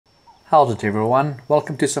How's it everyone,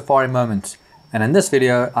 welcome to Safari Moments, and in this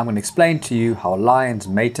video I'm going to explain to you how lions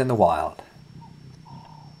mate in the wild.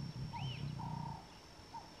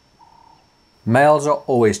 Males are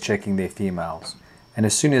always checking their females, and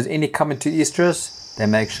as soon as any come into estrus, they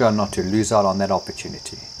make sure not to lose out on that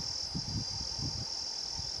opportunity.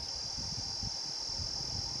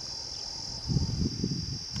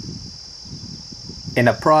 In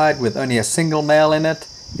a pride with only a single male in it,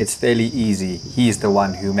 it's fairly easy. He's the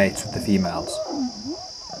one who mates with the females.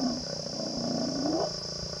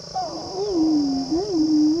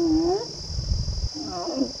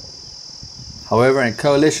 However, in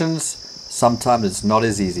coalitions, sometimes it's not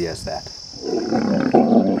as easy as that.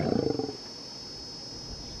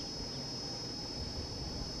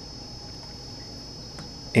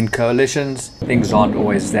 In coalitions, things aren't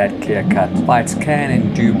always that clear-cut. Fights can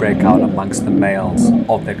and do break out amongst the males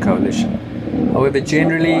of the coalition. However,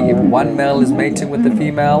 generally, if one male is mating with the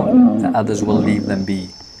female, the others will leave them be.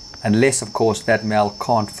 Unless, of course, that male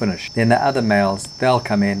can't finish. Then the other males, they'll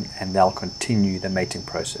come in and they'll continue the mating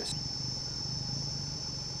process.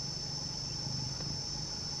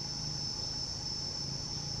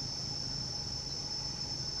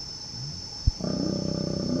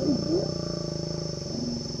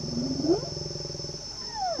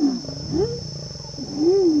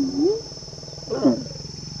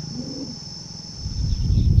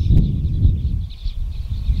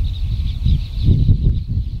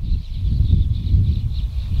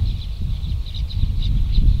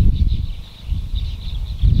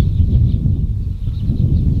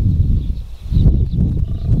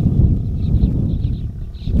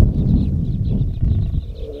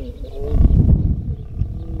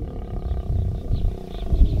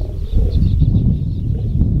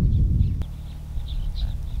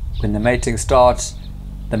 When the mating starts,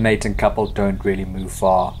 the mating couple don't really move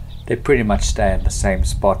far. They pretty much stay in the same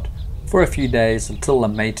spot for a few days until the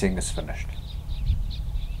mating is finished.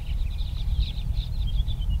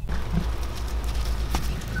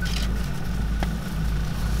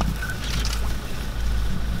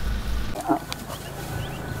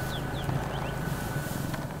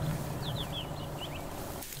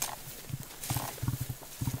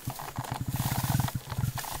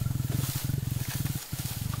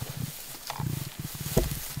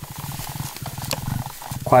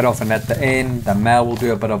 Quite often at the end, the male will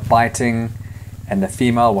do a bit of biting and the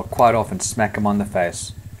female will quite often smack him on the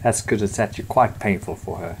face. That's because it's actually quite painful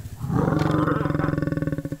for her.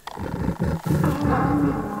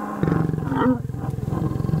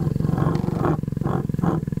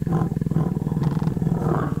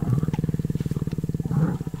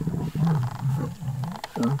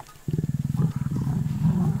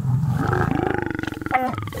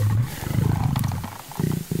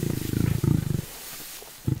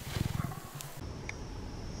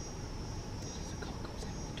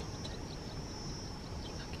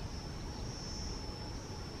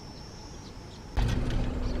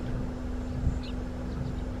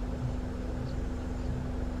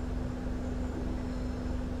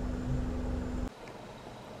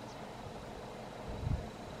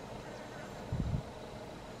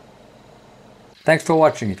 Thanks for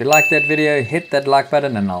watching. If you liked that video, hit that like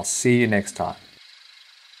button and I'll see you next time.